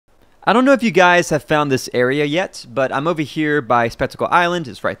I don't know if you guys have found this area yet, but I'm over here by Spectacle Island,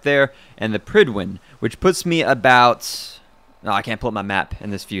 it's right there, and the Prydwen, which puts me about... Oh, I can't pull up my map in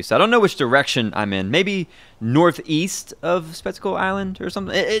this view, so I don't know which direction I'm in. Maybe northeast of Spectacle Island or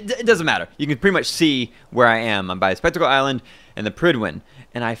something? It doesn't matter. You can pretty much see where I am. I'm by Spectacle Island and the Prydwen,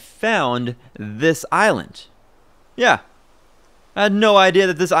 and I found this island. Yeah. I had no idea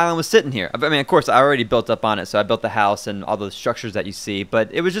that this island was sitting here. I mean, of course, I already built up on it, so I built the house and all those structures that you see, but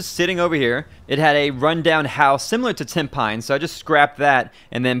it was just sitting over here. It had a rundown house similar to Tim Pine, so I just scrapped that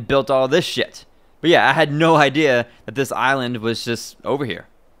and then built all this shit. But yeah, I had no idea that this island was just over here.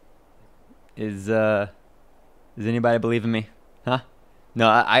 Does anybody believe in me? Huh? No,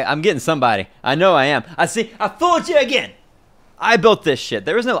 I'm getting somebody. I know I am. I fooled you again! I built this shit.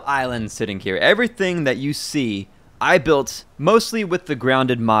 There is no island sitting here. Everything that you see I built mostly with the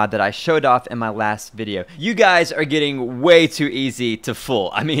grounded mod that I showed off in my last video. You guys are getting way too easy to fool.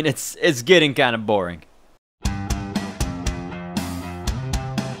 I mean, it's getting kind of boring.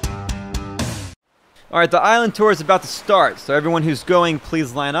 Alright, the island tour is about to start, so everyone who's going,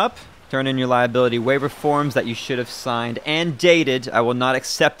 please line up. Turn in your liability waiver forms that you should have signed and dated. I will not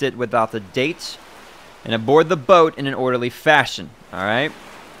accept it without the date. And aboard the boat in an orderly fashion, alright?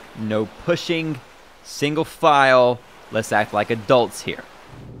 No pushing. Single file. Let's act like adults here.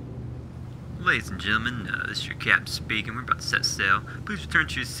 Ladies and gentlemen, this is your captain speaking. We're about to set sail. Please return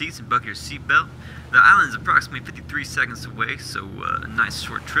to your seats and buckle your seatbelt. The island is approximately 53 seconds away, so a nice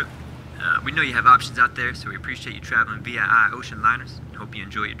short trip. We know you have options out there, so we appreciate you traveling via ocean liners and hope you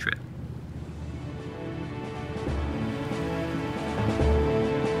enjoy your trip.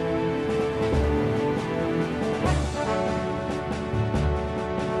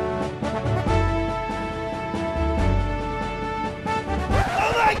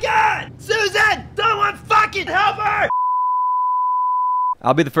 Susan! Someone fucking help her!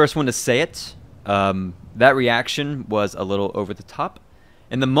 I'll be the first one to say it. That reaction was a little over the top.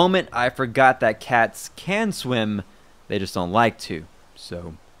 In the moment I forgot that cats can swim, they just don't like to.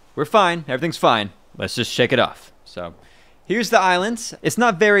 So, we're fine. Everything's fine. Let's just shake it off. So, here's the island. It's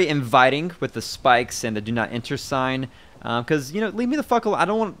not very inviting with the spikes and the do not enter sign. Because, you know, leave me the fuck alone. I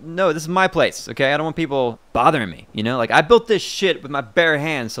don't want... No, this is my place, okay? I don't want people bothering me, you know? Like, I built this shit with my bare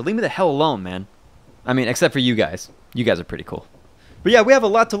hands, so leave me the hell alone, man. I mean, except for you guys. You guys are pretty cool. But yeah, we have a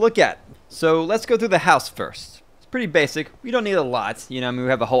lot to look at. So, let's go through the house first. It's pretty basic. We don't need a lot. You know, I mean, we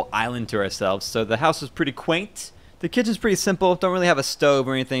have a whole island to ourselves. So, the house is pretty quaint. The kitchen's pretty simple. Don't really have a stove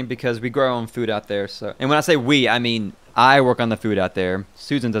or anything because we grow our own food out there. So, and when I say we, I mean I work on the food out there.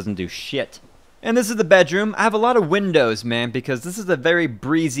 Susan doesn't do shit. And this is the bedroom. I have a lot of windows, man, because this is a very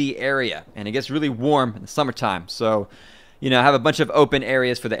breezy area, and it gets really warm in the summertime. So, you know, I have a bunch of open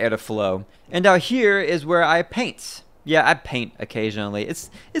areas for the air to flow. And out here is where I paint. Yeah, I paint occasionally.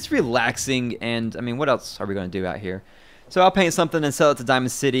 It's relaxing, and, I mean, what else are we going to do out here? So I'll paint something and sell it to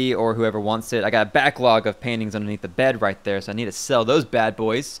Diamond City or whoever wants it. I got a backlog of paintings underneath the bed right there, so I need to sell those bad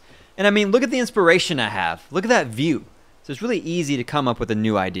boys. And, I mean, look at the inspiration I have. Look at that view. So it's really easy to come up with a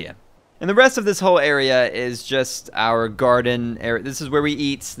new idea. And the rest of this whole area is just our garden area. This is where we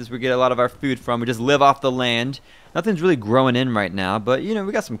eat. This is where we get a lot of our food from. We just live off the land. Nothing's really growing in right now, but, you know,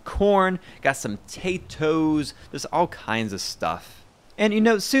 we got some corn, got some potatoes. There's all kinds of stuff. And, you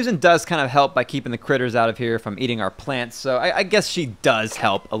know, Susan does kind of help by keeping the critters out of here from eating our plants, so I guess she does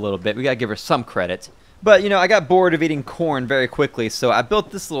help a little bit. We gotta give her some credit. But, you know, I got bored of eating corn very quickly, so I built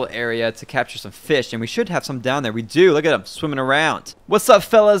this little area to capture some fish, and we should have some down there. We do. Look at them swimming around. What's up,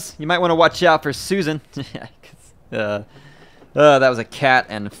 fellas? You might want to watch out for Susan. That was a cat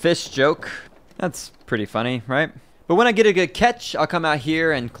and fish joke. That's pretty funny, right? But when I get a good catch, I'll come out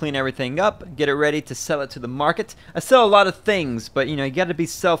here and clean everything up, get it ready to sell it to the market. I sell a lot of things, but, you know, you got to be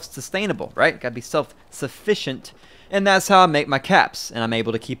self-sustainable, right? Got to be self-sufficient. And that's how I make my caps, and I'm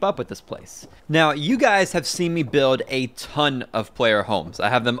able to keep up with this place. Now, you guys have seen me build a ton of player homes. I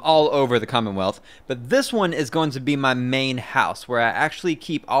have them all over the Commonwealth, but this one is going to be my main house, where I actually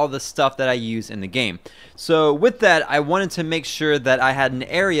keep all the stuff that I use in the game. So with that, I wanted to make sure that I had an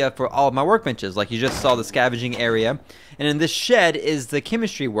area for all of my workbenches, like you just saw the scavenging area. And in this shed is the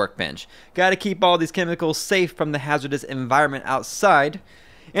chemistry workbench. Got to keep all these chemicals safe from the hazardous environment outside.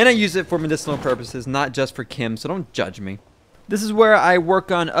 And I use it for medicinal purposes, not just for chem, so don't judge me. This is where I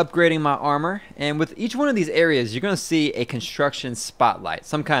work on upgrading my armor, and with each one of these areas, you're going to see a construction spotlight,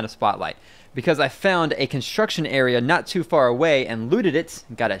 some kind of spotlight, because I found a construction area not too far away and looted it,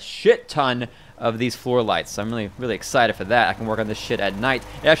 and got a shit ton of these floor lights, so I'm really excited for that. I can work on this shit at night.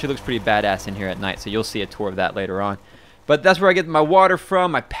 It actually looks pretty badass in here at night, so you'll see a tour of that later on. But that's where I get my water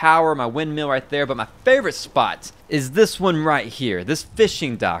from, my power, my windmill right there. But my favorite spot is this one right here, this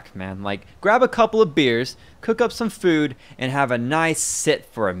fishing dock, man. Like, grab a couple of beers, cook up some food, and have a nice sit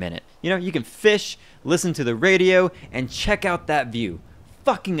for a minute. You know, you can fish, listen to the radio, and check out that view.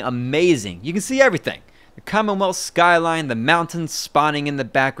 Fucking amazing. You can see everything. The Commonwealth skyline, the mountains spawning in the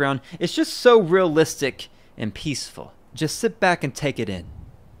background. It's just so realistic and peaceful. Just sit back and take it in.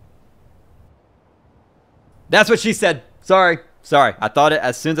 That's what she said. Sorry. I thought it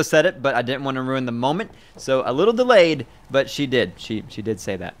as soon as I said it, but I didn't want to ruin the moment. So a little delayed, but she did. She did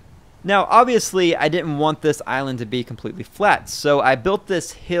say that. Now, obviously, I didn't want this island to be completely flat. So I built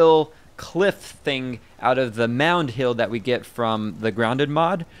this hill cliff thing out of the mound hill that we get from the grounded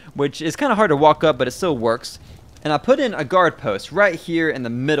mod, which is kind of hard to walk up, but it still works. And I put in a guard post right here in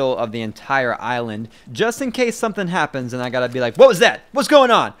the middle of the entire island, just in case something happens and I gotta be like, what was that? What's going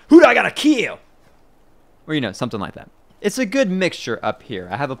on? Who do I gotta kill? Or, you know, something like that. It's a good mixture up here.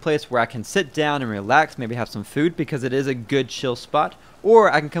 I have a place where I can sit down and relax, maybe have some food because it is a good chill spot.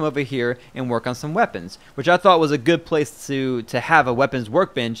 Or I can come over here and work on some weapons, which I thought was a good place to have a weapons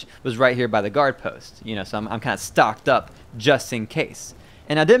workbench, was right here by the guard post. You know, so I'm kind of stocked up just in case.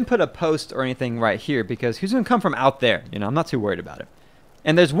 And I didn't put a post or anything right here because who's going to come from out there? You know, I'm not too worried about it.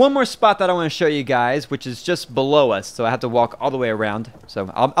 And there's one more spot that I want to show you guys, which is just below us, so I have to walk all the way around.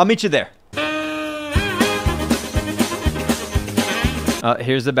 So I'll meet you there.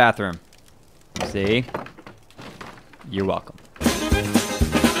 Here's the bathroom. See? You're welcome.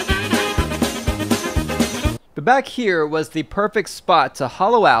 But back here was the perfect spot to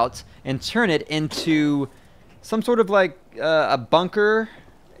hollow out and turn it into some sort of like a bunker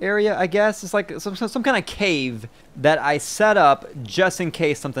area, I guess. It's like some kind of cave that I set up just in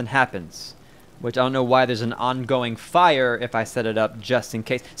case something happens. Which I don't know why there's an ongoing fire if I set it up just in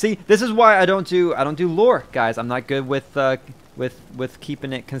case. See, this is why I don't do lore, guys. I'm not good with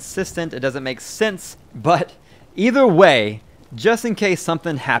keeping it consistent. It doesn't make sense. But either way, just in case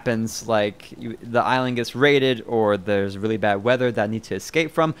something happens, like the island gets raided or there's really bad weather that I need to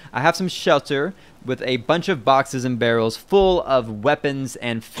escape from, I have some shelter with a bunch of boxes and barrels full of weapons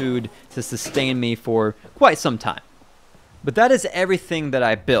and food to sustain me for quite some time. But that is everything that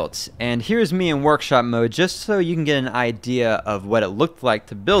I built, and here's me in workshop mode just so you can get an idea of what it looked like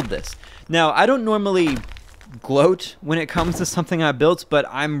to build this. Now, I don't normally gloat when it comes to something I built, but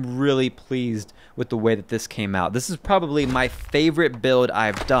I'm really pleased with the way that this came out. This is probably my favorite build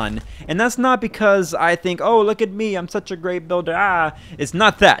I've done, and that's not because I think, oh, look at me, I'm such a great builder. It's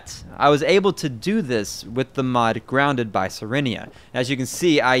not that. I was able to do this with the mod Grounded by Serenia. As you can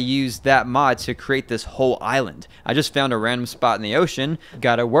see, I used that mod to create this whole island. I just found a random spot in the ocean,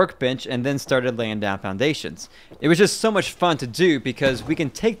 got a workbench, and then started laying down foundations. It was just so much fun to do because we can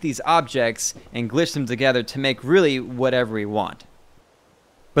take these objects and glitch them together to make really whatever we want.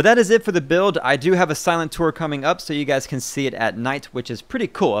 But that is it for the build. I do have a silent tour coming up so you guys can see it at night, which is pretty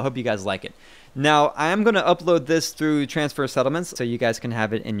cool. I hope you guys like it. Now, I am going to upload this through Transfer Settlements so you guys can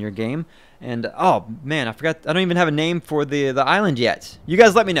have it in your game. And, oh, man, I forgot. I don't even have a name for the island yet. You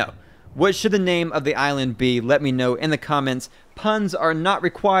guys let me know. What should the name of the island be? Let me know in the comments. Puns are not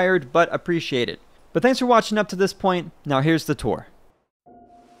required, but appreciated. But thanks for watching up to this point. Now, here's the tour.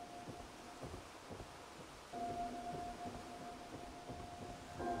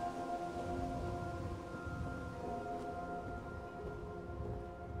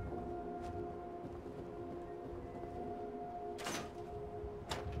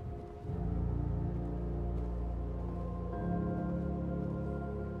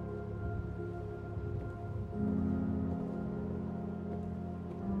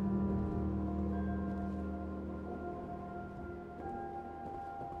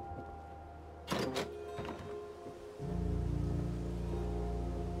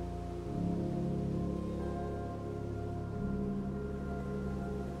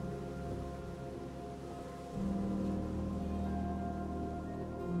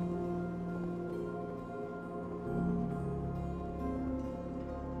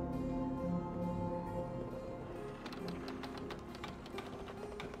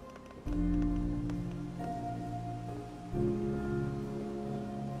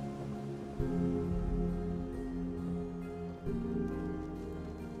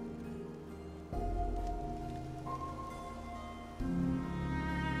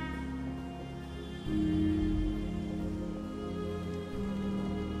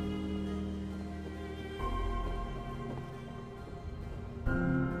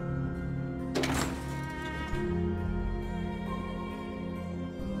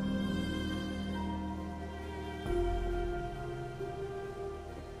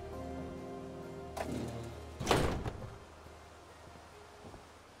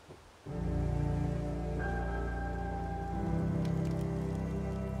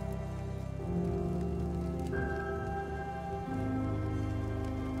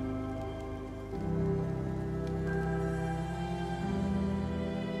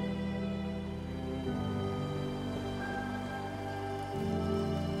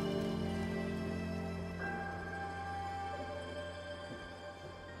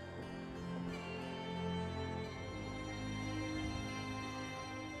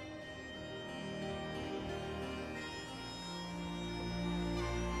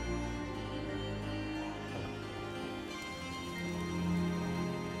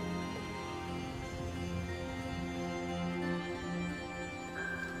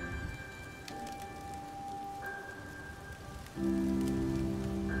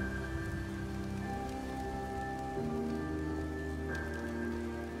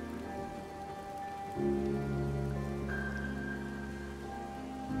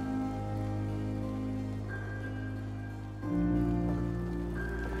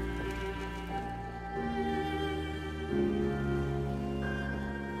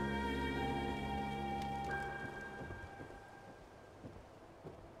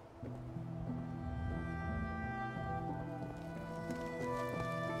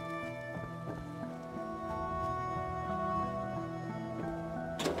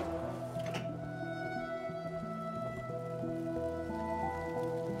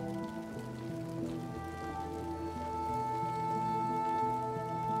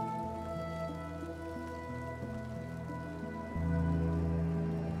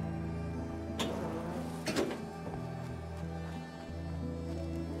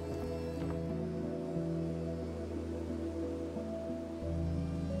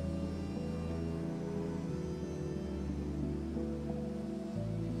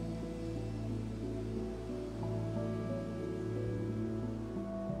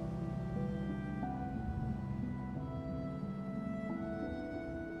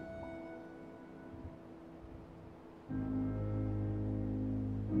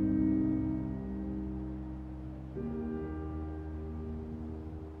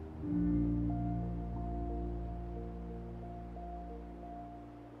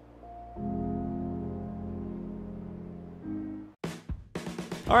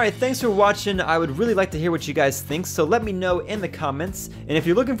 Alright, thanks for watching. I would really like to hear what you guys think, so let me know in the comments. And if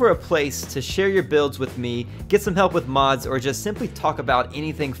you're looking for a place to share your builds with me, get some help with mods, or just simply talk about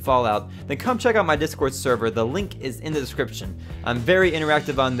anything Fallout, then come check out my Discord server. The link is in the description. I'm very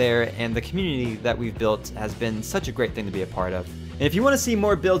interactive on there, and the community that we've built has been such a great thing to be a part of. And if you want to see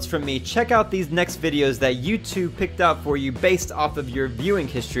more builds from me, check out these next videos that YouTube picked out for you based off of your viewing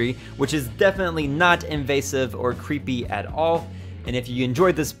history, which is definitely not invasive or creepy at all. And if you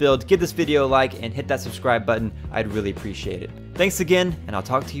enjoyed this build, give this video a like and hit that subscribe button. I'd really appreciate it. Thanks again, and I'll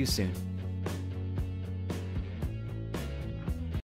talk to you soon.